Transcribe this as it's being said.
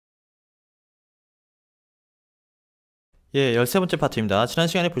예, 13번째 파트입니다. 지난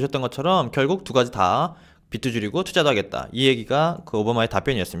시간에 보셨던 것처럼 결국 두 가지 다 빚도 줄이고 투자도 하겠다. 이 얘기가 그 오바마의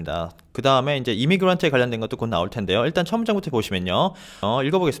답변이었습니다. 그 다음에 이제 이미그런트에 관련된 것도 곧 나올 텐데요. 일단 첫 문장부터 보시면요.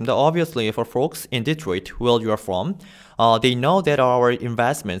 읽어보겠습니다. Obviously, for folks in Detroit, where you are from, they know that our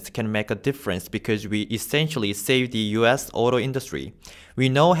investments can make a difference because we essentially save the U.S. auto industry. We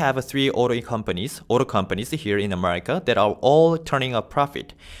now have three auto companies here in America that are all turning a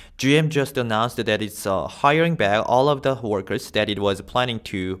profit. GM just announced that it's hiring back all of the workers that it was planning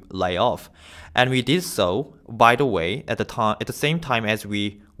to lay off. And we did so, by the way, at the same time as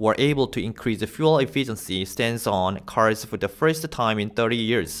we were able to increase the fuel efficiency stands on cars for the first time in 30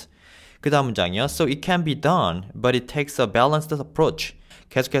 years. 그 다음 문장이요. So it can be done, but it takes a balanced approach.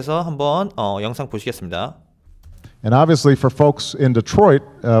 계속해서 한번 영상 보시겠습니다. And obviously for folks in Detroit,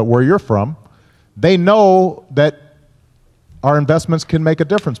 where you're from, they know that our investments can make a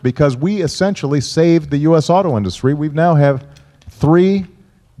difference because we essentially saved the U.S. auto industry. We now have three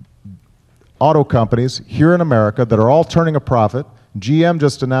auto companies here in America that are all turning a profit. GM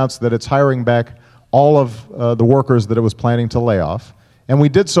just announced that it's hiring back all of the workers that it was planning to lay off. And we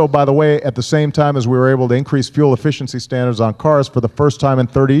did so, by the way, at the same time as we were able to increase fuel efficiency standards on cars for the first time in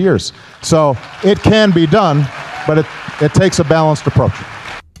 30 years. So it can be done, but it takes a balanced approach.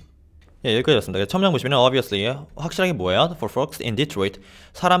 예, 여기까지였습니다. 첫 문장 보시면 obviously 확실하게 뭐예요? For folks in Detroit.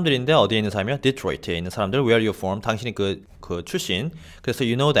 사람들인데 어디에 있는 사람이요? Detroit에 있는 사람들. Where you from? 당신이 그 출신. 그래서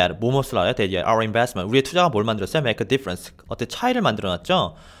you know that 뭐뭇을 알아요? That our investment. 우리의 투자가 뭘 만들었어요? Make a difference. 어때? 차이를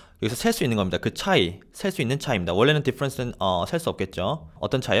만들어놨죠? 여기서 셀 수 있는 겁니다. 그 차이, 셀 수 있는 차이입니다. 원래는 difference는 셀 수 없겠죠.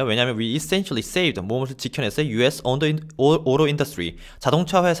 어떤 차이요? 왜냐하면 we essentially saved, 무엇을 지켜냈어요? U.S. auto industry.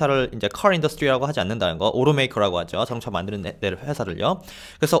 자동차 회사를 이제 car industry라고 하지 않는다는 거. automaker라고 하죠. 자동차 만드는 회사를요.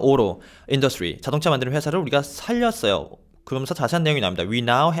 그래서 auto industry, 자동차 만드는 회사를 우리가 살렸어요. 그러면서 자세한 내용이 나옵니다. We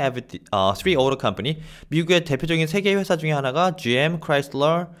now have three auto company. 미국의 대표적인 세계 회사 중에 하나가 GM,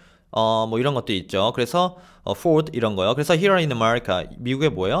 Chrysler, 뭐 이런 것도 있죠. 그래서 Ford 이런 거요. 그래서 here in America, 미국에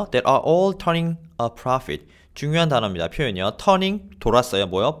뭐예요? That are all turning a profit. 중요한 단어입니다. 표현이요. turning, 돌았어요.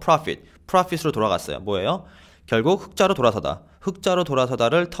 뭐요? profit. profit으로 돌아갔어요. 뭐예요? 결국 흑자로 돌아서다. 흑자로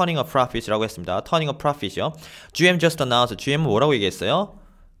돌아서다를 turning a profit이라고 했습니다. turning a profit이요. GM just announced. GM은 뭐라고 얘기했어요?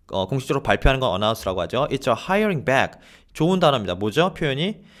 공식적으로 발표하는 건 announce라고 하죠. It's a hiring back. 좋은 단어입니다. 뭐죠?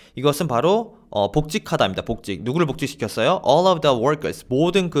 표현이? 이것은 바로 복직하다입니다. 복직. 누구를 복직시켰어요? All of the workers.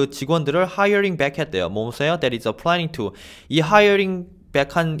 모든 그 직원들을 hiring back 했대요. 뭐세요? That is planning to. 이 hiring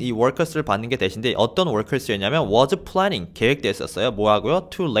back 한 이 workers를 받는 게 대신데 어떤 workers였냐면 was planning. 계획됐었어요. 뭐하고요?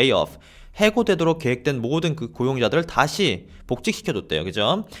 To lay off. 해고되도록 계획된 모든 그 고용자들을 다시 복직시켜줬대요.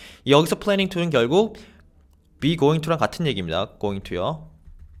 그죠? 여기서 planning to는 결국 be going to랑 같은 얘기입니다. going to요.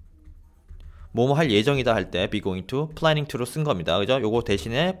 뭐뭐 할 예정이다 할 때 be going to, planning to로 쓴 겁니다. 그죠? 요거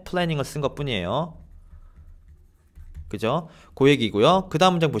대신에 planning을 쓴 것 뿐이에요. 그죠? 그 얘기고요. 그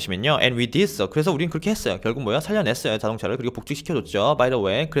다음 문장 보시면요. And we did so. 그래서 우린 그렇게 했어요. 결국 뭐야? 살려냈어요. 자동차를. 그리고 복직시켜줬죠. By the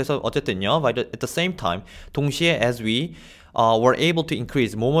way. 그래서 어쨌든요. at the same time. 동시에 as we were able to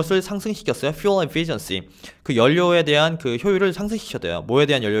increase. 뭐뭇을 상승시켰어요? Fuel efficiency. 그 연료에 대한 그 효율을 상승시켰대요. 뭐에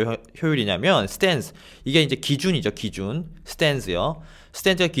대한 연료 효율이냐면 stands. 이게 이제 기준이죠. 기준. stands요.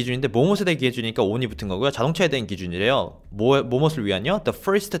 스탠드가 기준인데 뭐뭇에 대한 기준이니까 on이 붙은 거고요. 자동차에 대한 기준이래요. 뭐뭇을 위한요? The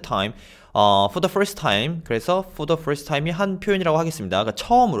first time, for the first time. 그래서 for the first time이 한 표현이라고 하겠습니다. 그러니까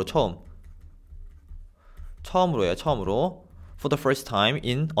처음으로예요. 처음으로. For the first time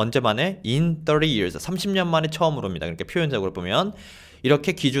in 언제 만에? In 30 years. 30년 만에 처음으로입니다. 그러니까 표현적으로 보면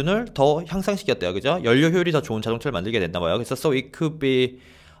이렇게 기준을 더 향상시켰대요. 그죠? 연료 효율이 더 좋은 자동차를 만들게 됐나 봐요. 그래서 so it could be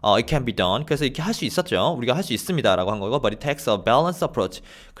it can be done. 그래서 이렇게 할 수 있었죠. 우리가 할 수 있습니다 라고 한 거고 But it takes a balanced approach.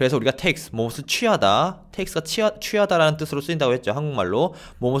 그래서 우리가 takes, 무엇을 취하다. takes가 취하다라는 뜻으로 쓰인다고 했죠. 한국말로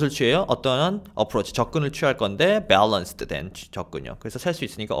무엇을 취해요? 어떠한 approach, 접근을 취할 건데 balanced 된 접근이요. 그래서 셀 수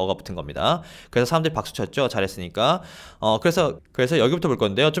있으니까 어가 붙은 겁니다. 그래서 사람들이 박수 쳤죠. 잘했으니까. 그래서 여기부터 볼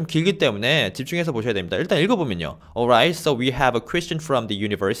건데요. 좀 길기 때문에 집중해서 보셔야 됩니다. 일단 읽어보면요. Alright, so we have a question from the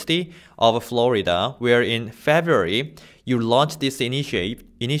University of Florida where in February you launched this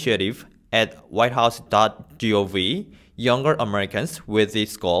initiative at whitehouse.gov, Younger Americans, with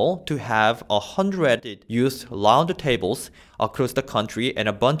its goal to have 100 youth round tables across the country, and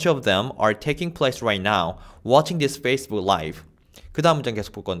a bunch of them are taking place right now, watching this Facebook Live. 그 다음 문장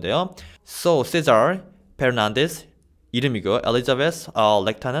계속 볼 건데요. So, Cesar Fernandez, 이름이고요. Elizabeth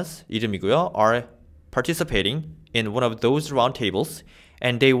Lectanas, 이름이고요. are participating in one of those round tables,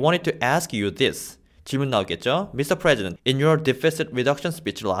 and they wanted to ask you this. 질문 나오겠죠? Mr. President, in your deficit reduction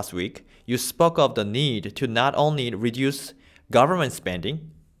speech last week, you spoke of the need to not only reduce government spending,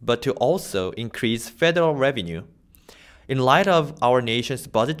 but to also increase federal revenue. In light of our nation's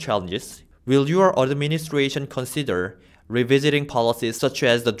budget challenges, will your administration consider revisiting policies such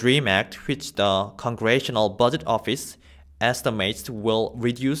as the DREAM Act, which the Congressional Budget Office estimates will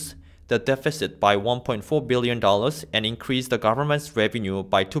reduce the deficit by $1.4 billion and increase the government's revenue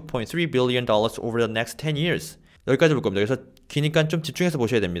by $2.3 billion over the next 10 years. 여기까지 볼 겁니다. 그래서 기니까 좀 집중해서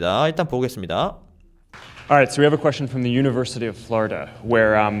보셔야 됩니다. 일단 보겠습니다. All right, so we have a question from the University of Florida,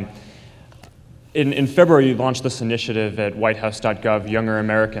 where in February you launched this initiative at whitehouse.gov, Younger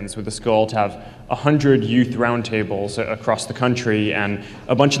Americans, with this goal to have 100 youth roundtables across the country, and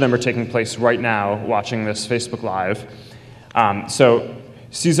a bunch of them are taking place right now watching this Facebook Live. So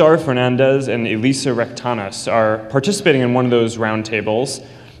Cesar Fernandez and Elisa Rectanas are participating in one of those roundtables,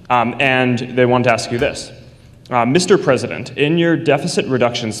 and they wanted to ask you this. Mr. President, in your deficit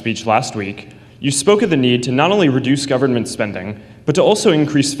reduction speech last week, you spoke of the need to not only reduce government spending, but to also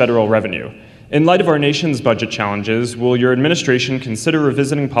increase federal revenue. In light of our nation's budget challenges, will your administration consider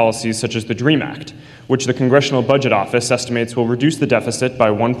revisiting policies such as the DREAM Act, which the Congressional Budget Office estimates will reduce the deficit by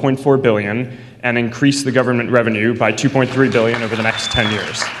 $1.4 billion and increase the government revenue by $2.3 billion over the next 10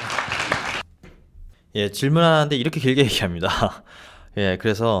 years? 예, 질문하는데 이렇게 길게 얘기합니다. 예,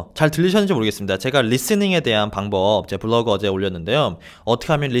 그래서 잘 들리셨는지 모르겠습니다. 제가 리스닝에 대한 방법 제 블로그 어제 올렸는데요.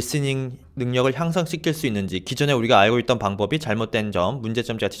 어떻게 하면 리스닝 능력을 향상시킬 수 있는지, 기존에 우리가 알고 있던 방법이 잘못된 점,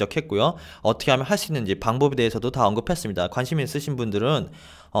 문제점 제가 지적했고요. 어떻게 하면 할 수 있는지 방법에 대해서도 다 언급했습니다. 관심 있으신 분들은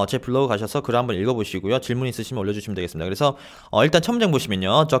제 블로그 가셔서 글 한번 읽어보시고요. 질문 있으시면 올려주시면 되겠습니다. 그래서 일단 첫 문장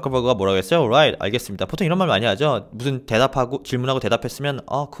보시면요. 저커버그가 뭐라고 했어요? Right, 알겠습니다. 보통 이런 말 많이 하죠. 무슨 대답하고 질문하고 대답했으면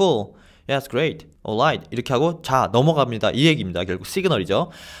cool, yes, great, alright 이렇게 하고 자 넘어갑니다. 이 얘기입니다. 결국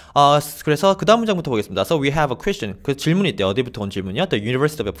시그널이죠. 그래서 그 다음 문장부터 보겠습니다. So we have a question. 그 질문이 있대요. 어디부터 온 질문이요? The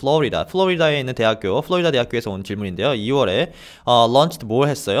University of Florida. 플로리다에 있는 대학교, 플로리다 대학교에서 온 질문인데요. 2월에 launched 뭘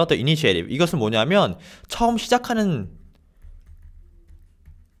했어요? The initiative. 이것은 뭐냐면 처음 시작하는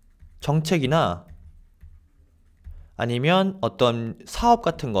정책이나 아니면 어떤 사업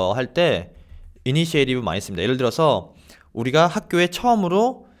같은 거 할 때 initiative 많이 씁니다. 예를 들어서 우리가 학교에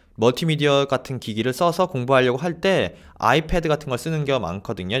처음으로 멀티미디어 같은 기기를 써서 공부하려고 할 때 아이패드 같은 걸 쓰는 경우가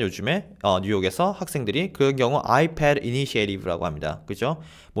많거든요. 요즘에 뉴욕에서 학생들이 그런 경우 아이패드 이니시에이티브라고 합니다. 그죠?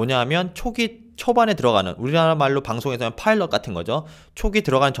 뭐냐 하면 초반에 들어가는, 우리나라 말로 방송에서는 파일럿 같은 거죠. 초기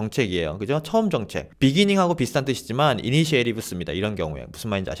들어가는 정책이에요. 그죠? 처음 정책. 비기닝하고 비슷한 뜻이지만 이니시에이티브 씁니다. 이런 경우에. 무슨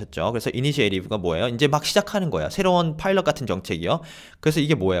말인지 아셨죠? 그래서 이니시에이티브가 뭐예요? 이제 막 시작하는 거야. 새로운 파일럿 같은 정책이요. 그래서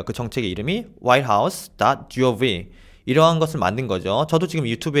이게 뭐예요? 그 정책의 이름이 whitehouse.gov. 이러한 것을 만든 거죠. 저도 지금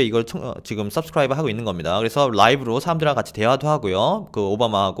유튜브에 이걸 지금 서브스크라이브 하고 있는 겁니다. 그래서 라이브로 사람들하고 같이 대화도 하고요. 그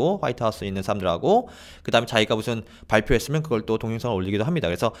오바마하고 화이트하우스에 있는 사람들하고, 그 다음에 자기가 무슨 발표했으면 그걸 또 동영상을 올리기도 합니다.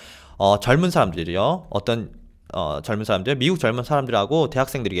 그래서 젊은 사람들이요. 젊은 사람들, 미국 젊은 사람들하고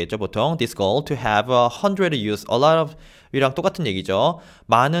대학생들이겠죠. 보통 this goal to have 100 youth, a lot of 이랑 똑같은 얘기죠.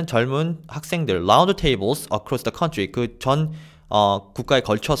 많은 젊은 학생들, round tables across the country, 그 전 국가에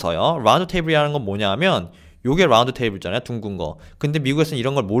걸쳐서요. round table이라는 건 뭐냐 하면 요게 라운드 테이블이잖아요. 둥근 거. 근데 미국에서는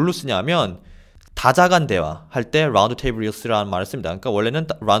이런 걸 뭘로 쓰냐면 다자간 대화 할 때 라운드 테이블이라는 말을 씁니다. 그러니까 원래는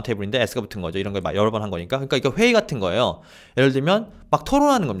라운드 테이블인데 S가 붙은 거죠. 이런 걸 여러 번 한 거니까. 그러니까 이거 회의 같은 거예요. 예를 들면 막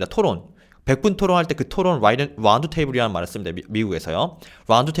토론하는 겁니다. 토론. 100분 토론할 때 그 토론 라운드 테이블이라는 말을 씁니다. 미국에서요.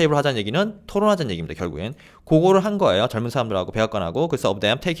 라운드 테이블 하자는 얘기는 토론하자는 얘기입니다. 결국엔. 그거를 한 거예요. 젊은 사람들하고 백악관하고. 그래서 of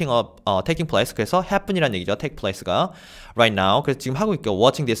them taking place. 그래서 happen이라는 얘기죠. take place가 right now. 그래서 지금 하고 있고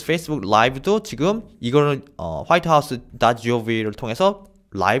watching this Facebook live도 지금 이거를 whitehouse.gov를 통해서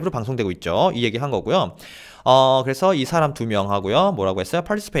라이브로 방송되고 있죠. 이 얘기 한 거고요. 그래서 이 사람 2명 하고요. 뭐라고 했어요?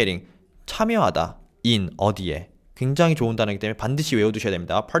 participating. 참여하다. in 어디에. 굉장히 좋은 단어이기 때문에 반드시 외워두셔야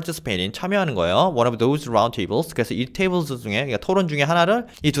됩니다. participating, 참여하는 거예요. one of those round tables. 그래서 이 tables 중에, 그러니까 토론 중에 하나를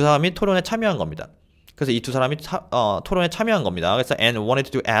이 두 사람이 토론에 참여한 겁니다. 그래서 이 두 사람이 토론에 참여한 겁니다. 그래서 and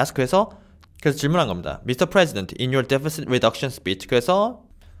wanted to ask, 그래서 질문한 겁니다. Mr. President, in your deficit reduction speech. 그래서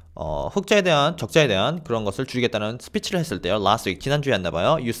흑자에 대한, 적자에 대한 그런 것을 줄이겠다는 스피치를 했을 때요. last week, 지난주에 했나봐요.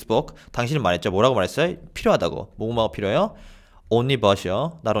 you spoke, 당신은 말했죠. 뭐라고 말했어요? 필요하다고. 뭐가 필요해요? only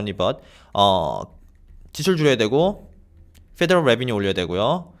but이요. not only but. 지출 줄여야 되고 페더럴 레비뉴 올려야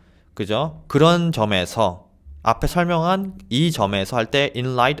되고요. 그죠? 그런 점에서 앞에 설명한 이 점에서 할 때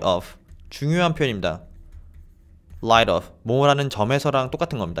in light of 중요한 표현입니다. light of 뭐라는 점에서랑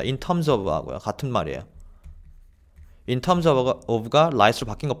똑같은 겁니다. in terms of 하고요. 같은 말이에요. in terms of가 light으로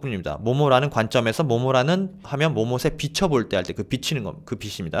바뀐 것 뿐입니다. 뭐뭐라는 관점에서 뭐뭐라는 하면 뭐뭐에 비춰볼 때 할 때 그 비치는 거, 그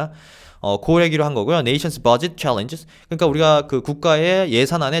빛입니다. 그 얘기로 한 거고요. Nation's budget challenges. 그러니까 우리가 그 국가의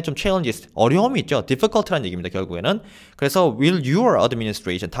예산안에 좀 challenges, 어려움이 있죠. difficult라는 얘기입니다. 결국에는. 그래서 will your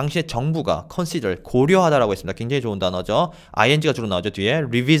administration, 당신의 정부가 consider, 고려하다라고 했습니다. 굉장히 좋은 단어죠. ing가 주로 나오죠. 뒤에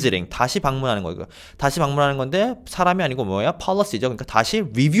revisiting, 다시 방문하는 거예요. 다시 방문하는 건데 사람이 아니고 뭐예요? policy죠. 그러니까 다시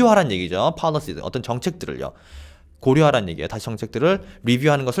review하라는 얘기죠. policy, 어떤 정책들을요. 고려하라는 얘기예요. 다시 정책들을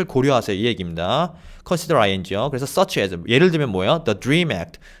리뷰하는 것을 고려하세요. 이 얘기입니다. consider ing요. 그래서 such as 예를 들면 뭐예요? The Dream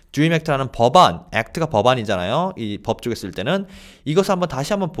Act. Dream Act라는 법안, act가 법안이잖아요. 이 법 쪽에 쓸 때는 이것을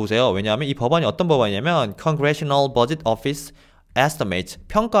다시 한번 보세요. 왜냐하면 이 법안이 어떤 법안이냐면 Congressional Budget Office Estimates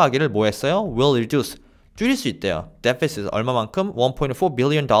평가하기를 뭐 했어요? Will reduce 줄일 수 있대요. deficit 얼마만큼? 1.4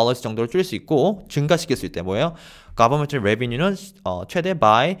 billion dollars 정도로 줄일 수 있고 증가시킬 수 있대. 뭐예요? government revenue는 최대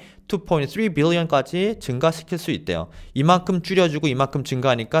by 2.3 billion까지 증가시킬 수 있대요. 이만큼 줄여주고 이만큼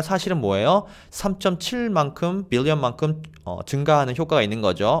증가하니까 사실은 뭐예요? 3.7만큼 billion만큼 증가하는 효과가 있는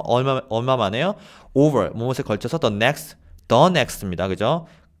거죠. 얼마만에요? over 무엇에 걸쳐서 the next입니다. 그죠?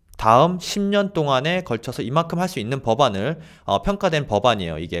 다음 10년 동안에 걸쳐서 이만큼 할 수 있는 법안을 평가된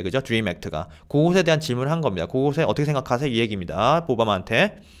법안이에요. 이게 그죠? 드림 액트가. 그것에 대한 질문을 한 겁니다. 그것에 어떻게 생각하세요? 이 얘기입니다.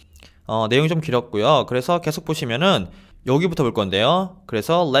 오바마한테. 내용이 좀 길었고요. 그래서 계속 보시면은 여기부터 볼 건데요.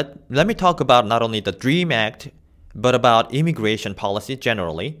 그래서 let me talk about not only the Dream Act but about immigration policy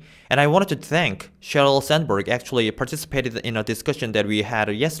generally. And I wanted to thank Sheryl Sandberg actually participated in a discussion that we had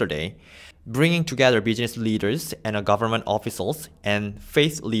yesterday. Bringing together business leaders and government officials and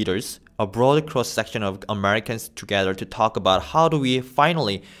faith leaders, a broad cross-section of Americans together to talk about how do we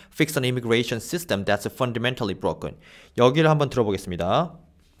finally fix an immigration system that's fundamentally broken. 여기를 한번 들어보겠습니다.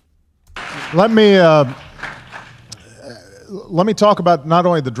 Let me talk about not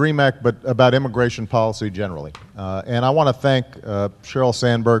only the DREAM Act, but about immigration policy generally. And I want to thank Sheryl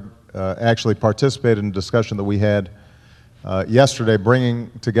Sandberg, actually participated in a discussion that we had yesterday, bringing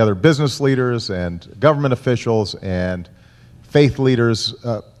together business leaders and government officials and faith leaders,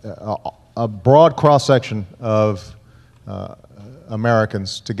 a broad cross-section of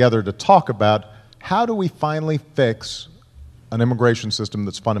Americans together to talk about how do we finally fix an immigration system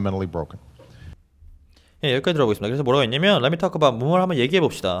that's fundamentally broken. 예, 여기까지 들어보겠습니다. 그래서 뭐라고 했냐면 Let me talk about 뭐를 한번 얘기해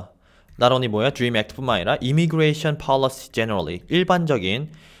봅시다. Not only 뭐야? Dream Act뿐만 아니라 Immigration Policy Generally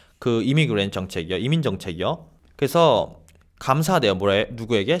일반적인 그 이미그랜 정책이요. 이민 정책이요. 그래서 감사하대요.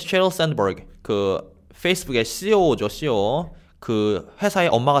 누구에게? Sheryl Sandberg 그 페이스북의 CEO죠. CEO 그 회사의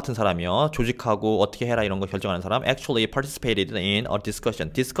엄마 같은 사람이요. 조직하고 어떻게 해라 이런 거 결정하는 사람. Actually participated in a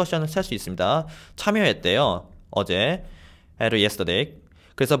discussion. 디스커션을 할 수 있습니다. 참여했대요. 어제. At yesterday.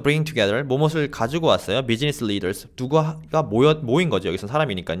 그래서 bring together 뭐뭇을 가지고 왔어요. Business leaders 누가 모인 거죠. 여기서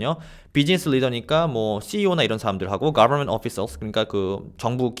사람이니까요. 비즈니스 리더니까 뭐 CEO나 이런 사람들하고 government officials 그러니까 그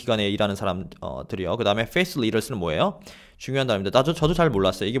정부 기관에 일하는 사람들이요. 그 다음에 faith leaders는 뭐예요? 중요한 단어입니다. 저도 잘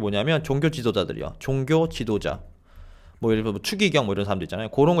몰랐어요. 이게 뭐냐면 종교 지도자들이요. 종교 지도자. 뭐 예를 들어 추기경 뭐 이런 사람들 있잖아요.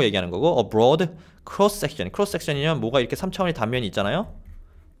 그런 거 얘기하는 거고 a broad cross section. cross section이면 뭐가 이렇게 3차원의 단면이 있잖아요.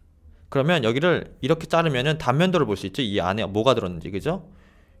 그러면 여기를 이렇게 자르면은 단면도를 볼 수 있죠. 이 안에 뭐가 들었는지 그죠?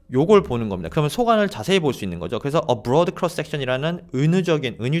 요걸 보는 겁니다. 그러면 속안을 자세히 볼 수 있는 거죠. 그래서 a broad cross section이라는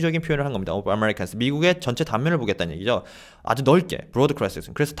은유적인 표현을 한 겁니다. of Americans. 미국의 전체 단면을 보겠다는 얘기죠. 아주 넓게 broad cross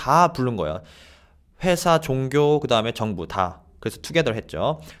section. 그래서 다 부른 거예요. 회사, 종교, 그 다음에 정부 다. 그래서 together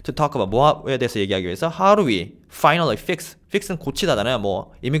했죠. To talk about 뭐에 대해서 얘기하기 위해서 how do we finally fix는 고치다잖아요.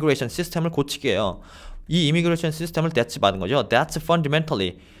 뭐 immigration 시스템을 고치게 해요. 이 immigration 시스템을 that's 받은 거죠. That's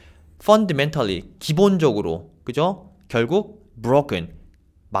fundamentally 기본적으로 그죠? 결국 broken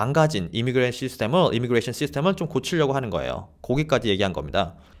망가진 immigration 시스템을 좀 고치려고 하는 거예요. 거기까지 얘기한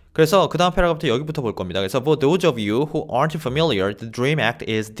겁니다. 그래서 그 다음 패러그래프부터 여기부터 볼 겁니다. 그래서 for those of you who aren't familiar, the Dream Act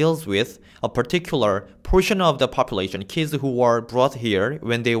deals with a particular portion of the population, kids who were brought here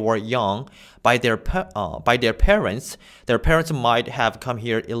when they were young by their parents. Their parents might have come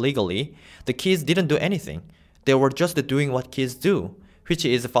here illegally. The kids didn't do anything. They were just doing what kids do, which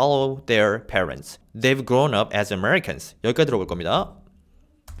is follow their parents. They've grown up as Americans. 여기까지 들어볼 겁니다.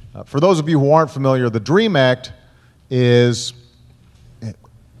 For those of you who aren't familiar, the DREAM Act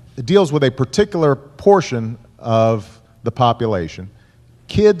it deals with a particular portion of the population,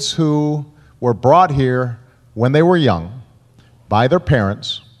 kids who were brought here when they were young by their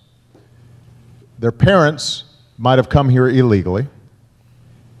parents. Their parents might have come here illegally.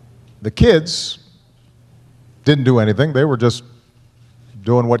 The kids didn't do anything. They were just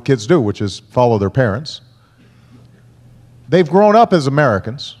doing what kids do, which is follow their parents. They've grown up as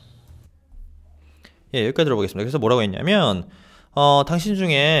Americans. 예, 여기까지 들어보겠습니다. 그래서 뭐라고 했냐면 당신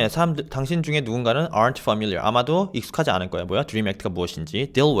중에 누군가는 aren't familiar. 아마도 익숙하지 않을 거예요. 뭐야? Dream Act가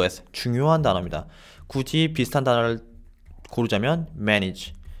무엇인지. Deal with. 중요한 단어입니다. 굳이 비슷한 단어를 고르자면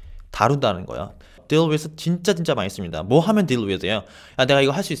manage. 다룬다는 거야. Deal with 진짜 많이 씁니다. 뭐 하면 deal with예요? 야, 내가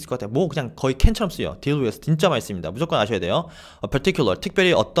이거 할 수 있을 것 같아. 뭐 그냥 거의 can처럼 쓰여. Deal with 진짜 많이 씁니다. 무조건 아셔야 돼요. particular.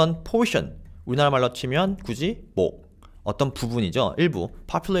 특별히 어떤 portion. 우리나라 말로 치면 굳이 뭐 어떤 부분이죠. 일부.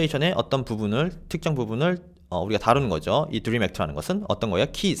 population의 어떤 부분을 특정 부분을 우리가 다루는 거죠. 이 dream act라는 것은 어떤 거예요?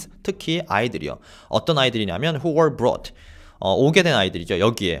 kids, 특히 아이들이요. 어떤 아이들이냐면 who were brought, 오게 된 아이들이죠.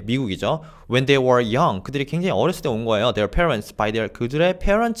 여기에 미국이죠. When they were young, 그들이 굉장히 어렸을 때 온 거예요. Their parents, by their, 그들의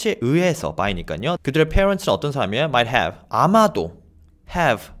parents에 의해서, by니까요. 그들의 parents는 어떤 사람이에요? Might have, 아마도,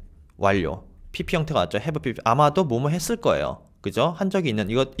 have, 완료. PP 형태가 왔죠. have, PP, 아마도 뭐뭐 했을 거예요. 그죠? 한 적이 있는,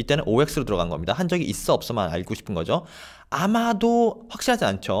 이때는 OX로 들어간 겁니다. 한 적이 있어 없어만 알고 싶은 거죠. 아마도 확실하지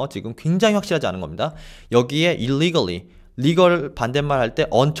않죠. 지금 굉장히 확실하지 않은 겁니다. 여기에 illegally, legal 반대말 할 때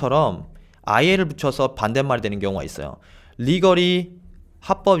on처럼 IA를 붙여서 반대말이 되는 경우가 있어요. legally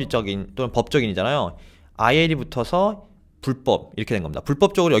합법적인 또는 법적인이잖아요. IA를 붙어서 불법 이렇게 된 겁니다.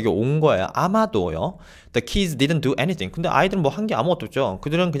 불법적으로 여기 온 거예요. 아마도요. The kids didn't do anything. 근데 아이들은 뭐 한 게 아무것도 없죠.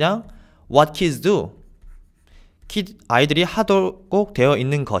 그들은 그냥 what kids do. 아이들이 하도록 되어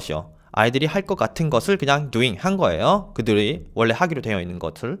있는 것이요. 아이들이 할 것 같은 것을 그냥 doing 한 거예요. 그들이 원래 하기로 되어 있는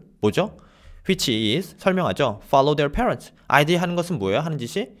것을 뭐죠? Which is 설명하죠. Follow their parents. 아이들이 하는 것은 뭐예요? 하는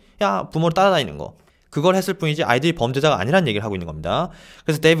짓이 야 부모를 따라다니는 거. 그걸 했을 뿐이지 아이들이 범죄자가 아니라는 얘기를 하고 있는 겁니다.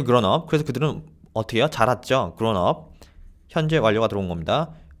 그래서 they've grown up. 그래서 그들은 어떻게 해요? 자랐죠. grown up. 현재 완료가 들어온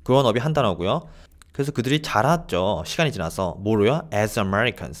겁니다. grown up이 한 단어고요. 그래서 그들이 자랐죠. 시간이 지나서. 뭐로요? As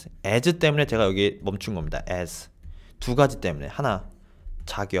Americans. as 때문에 제가 여기 멈춘 겁니다. as. 두 가지 때문에. 하나,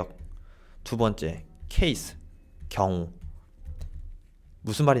 자격. 두 번째, case. 경우.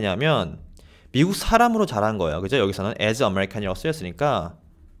 무슨 말이냐면 미국 사람으로 자란 거예요. 그죠? 여기서는 as American이라고 쓰였으니까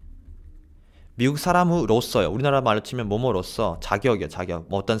미국 사람으로서요. 우리나라 말로 치면 뭐뭐로서 자격이요. 자격.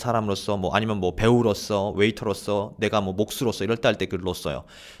 뭐 어떤 사람으로서 뭐 아니면 뭐 배우로서 웨이터로서 내가 뭐 목수로서 이럴 때 할 때 그로써요.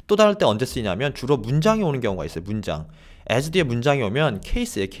 또 다를 때 언제 쓰이냐면 주로 문장이 오는 경우가 있어요. 문장. as 뒤에 문장이 오면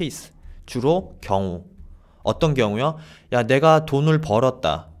case예요. case. 주로 경우. 어떤 경우요? 야 내가 돈을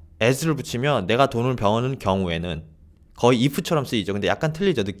벌었다. as를 붙이면 내가 돈을 버는 경우에는 거의 if처럼 쓰이죠. 근데 약간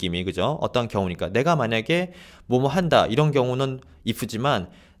틀리죠. 느낌이. 그죠? 어떤 경우니까 내가 만약에 뭐뭐 한다. 이런 경우는 if지만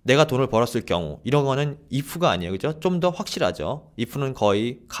내가 돈을 벌었을 경우 이런 거는 if가 아니에요. 그죠? 좀 더 확실하죠. if는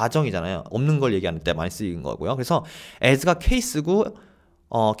거의 가정이잖아요. 없는 걸 얘기하는 때 많이 쓰이는 거고요. 그래서 as가 case고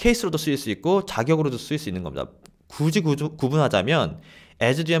case로도 쓰일 수 있고 자격으로도 쓰일 수 있는 겁니다. 굳이 구분하자면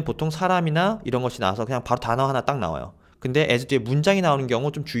as 뒤엔 보통 사람이나 이런 것이 나와서 그냥 바로 단어 하나 딱 나와요. 근데 as 뒤에 문장이 나오는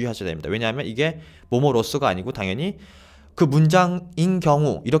경우 좀 주의하셔야 됩니다. 왜냐하면 이게 뭐뭐로서가 아니고 당연히 그 문장인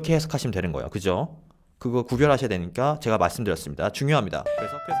경우 이렇게 해석하시면 되는 거예요. 그죠? 그거 구별하셔야 되니까 제가 말씀드렸습니다. 중요합니다.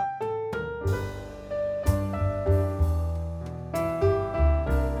 그래서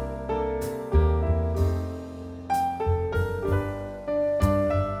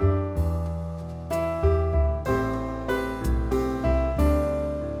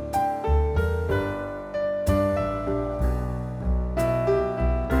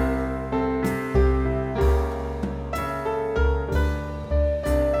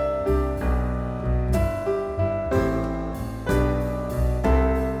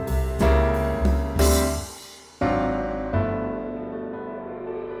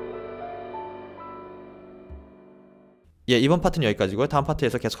예, 이번 파트는 여기까지고요. 다음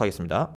파트에서 계속하겠습니다.